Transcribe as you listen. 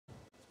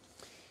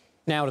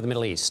Now to the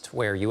Middle East,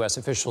 where U.S.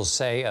 officials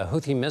say a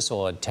Houthi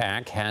missile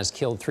attack has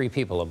killed 3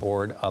 people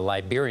aboard a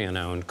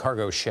Liberian-owned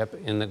cargo ship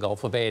in the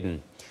Gulf of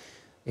Aden.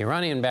 The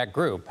Iranian-backed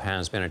group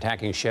has been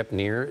attacking ships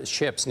near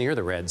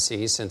the Red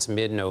Sea since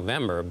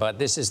mid-November, but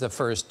this is the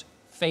first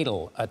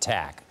fatal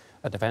attack.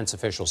 A defense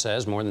official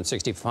says more than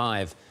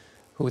 65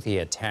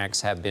 Houthi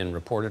attacks have been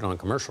reported on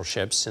commercial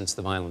ships since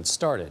the violence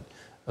started.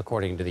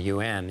 According to the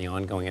UN, the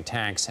ongoing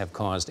attacks have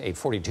caused a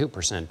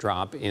 42%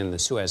 drop in the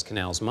Suez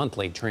Canal's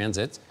monthly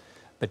transits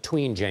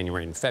between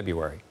January and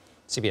February.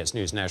 CBS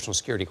News national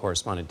security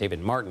correspondent David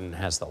Martin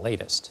has the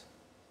latest.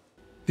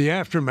 The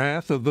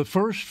aftermath of the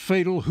first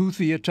fatal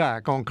Houthi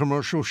attack on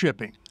commercial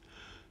shipping.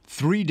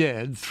 3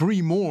 dead,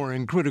 3 more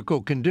in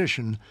critical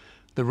condition,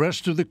 the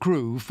rest of the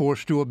crew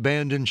forced to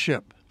abandon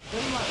ship.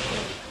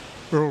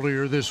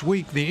 Earlier this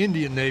week, the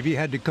Indian Navy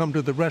had to come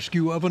to the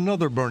rescue of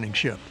another burning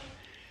ship.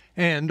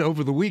 And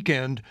over the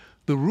weekend,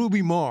 the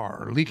Ruby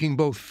Mar, leaking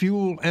both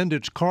fuel and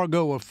its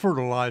cargo of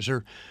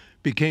fertilizer,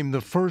 became the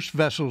first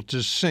vessel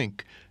to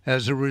sink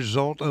as a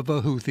result of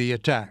a Houthi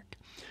attack,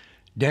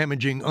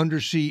 damaging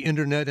undersea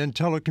internet and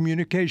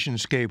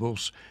telecommunications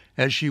cables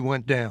as she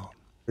went down.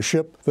 The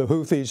ship the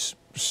Houthis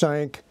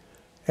sank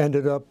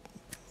ended up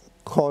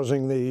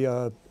causing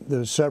the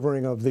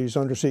severing of these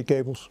undersea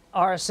cables?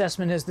 Our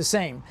assessment is the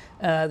same,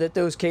 that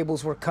those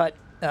cables were cut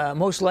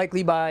most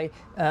likely by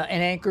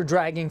an anchor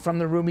dragging from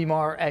the Ruby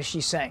Mar as she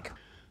sank.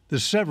 The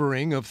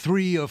severing of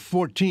 3 of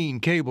 14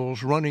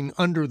 cables running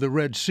under the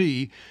Red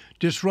Sea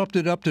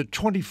disrupted up to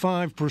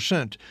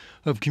 25%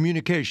 of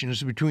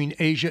communications between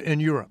Asia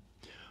and Europe,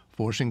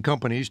 forcing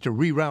companies to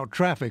reroute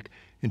traffic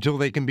until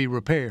they can be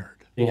repaired.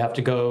 You have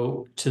to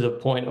go to the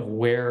point of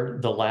where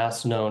the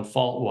last known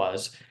fault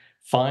was,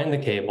 find the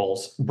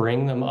cables,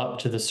 bring them up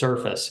to the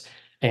surface,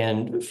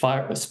 and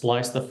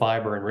splice the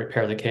fiber and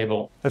repair the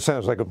cable. That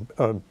sounds like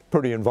a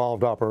pretty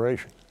involved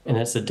operation. And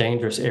it's a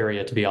dangerous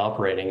area to be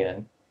operating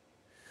in.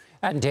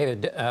 And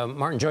David,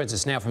 Martin joins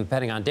us now from the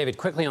Pentagon. David,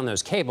 quickly on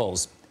those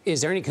cables,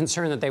 is there any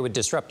concern that they would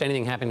disrupt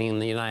anything happening in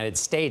the United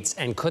States?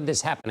 And could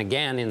this happen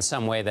again in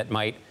some way that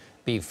might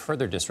be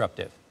further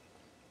disruptive?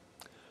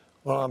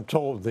 Well, I'm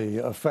told the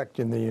effect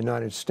in the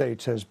United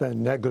States has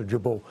been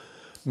negligible,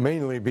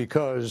 mainly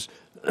because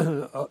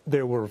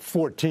there were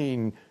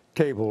 14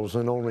 cables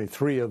and only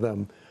 3 of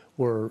them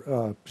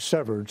were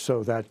severed,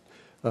 so that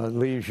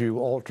leaves you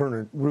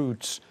alternate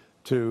routes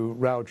to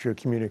route your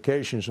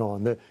communications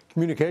on. The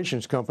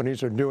communications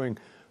companies are doing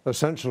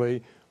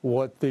essentially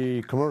what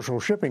the commercial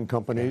shipping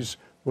companies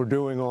were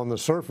doing on the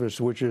surface,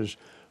 which is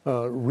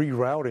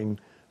rerouting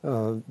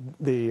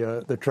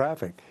the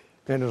traffic.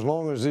 And as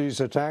long as these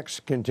attacks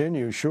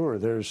continue, sure,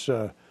 there's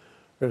a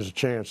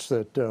chance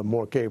that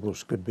more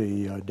cables could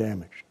be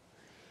damaged.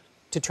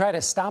 To try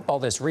to stop all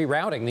this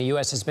rerouting, the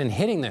U.S. has been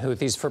hitting the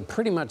Houthis for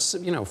pretty much,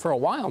 for a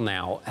while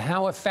now.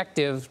 How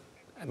effective?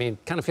 I mean,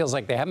 it kind of feels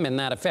like they haven't been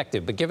that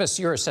effective, but give us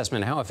your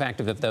assessment. How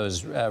effective have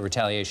those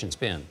retaliations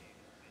been?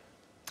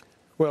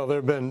 Well, there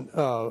have been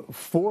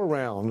 4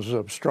 rounds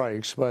of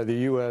strikes by the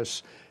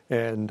U.S.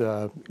 and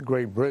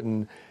Great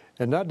Britain,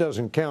 and that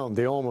doesn't count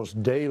the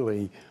almost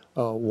daily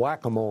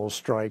whack-a-mole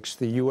strikes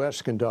the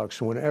U.S.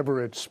 conducts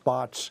whenever it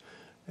spots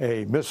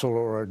a missile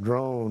or a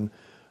drone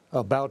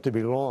about to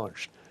be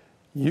launched.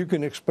 You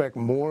can expect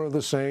more of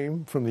the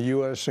same from the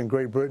U.S. and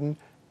Great Britain,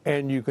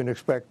 and you can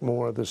expect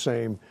more of the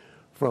same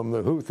from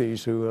the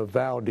Houthis, who have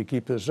vowed to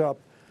keep this up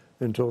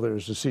until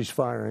there's a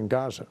ceasefire in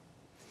Gaza.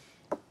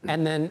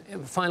 And then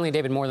finally,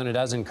 David, more than a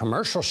dozen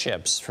commercial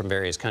ships from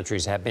various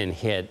countries have been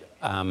hit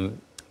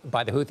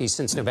by the Houthis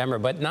since November,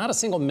 but not a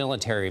single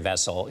military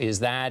vessel. Is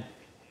that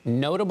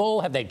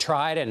notable? Have they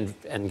tried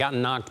and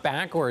gotten knocked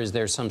back, or is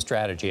there some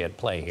strategy at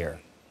play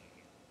here?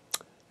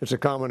 It's a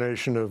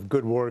combination of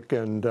good work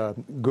and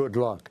good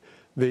luck.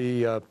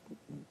 The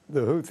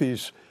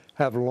Houthis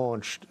have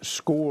launched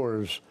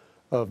scores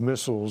of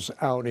missiles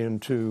out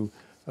into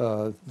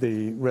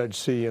the Red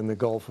Sea and the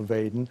Gulf of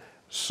Aden,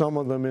 some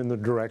of them in the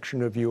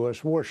direction of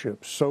U.S.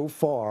 warships. So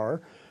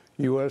far,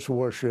 U.S.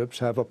 warships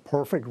have a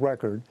perfect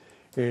record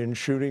in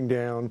shooting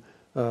down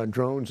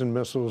drones and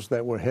missiles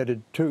that were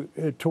headed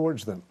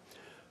towards them.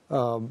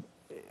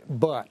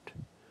 But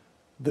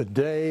the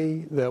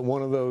day that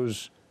one of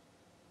those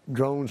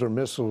drones or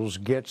missiles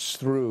gets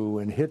through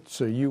and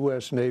hits a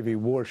U.S. Navy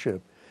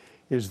warship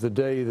is the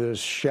day this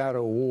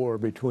shadow war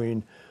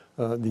between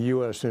the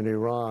U.S. and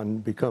Iran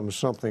becomes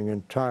something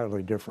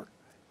entirely different.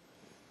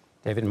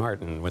 David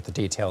Martin with the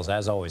details,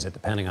 as always, at the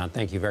Pentagon.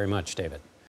 Thank you very much, David.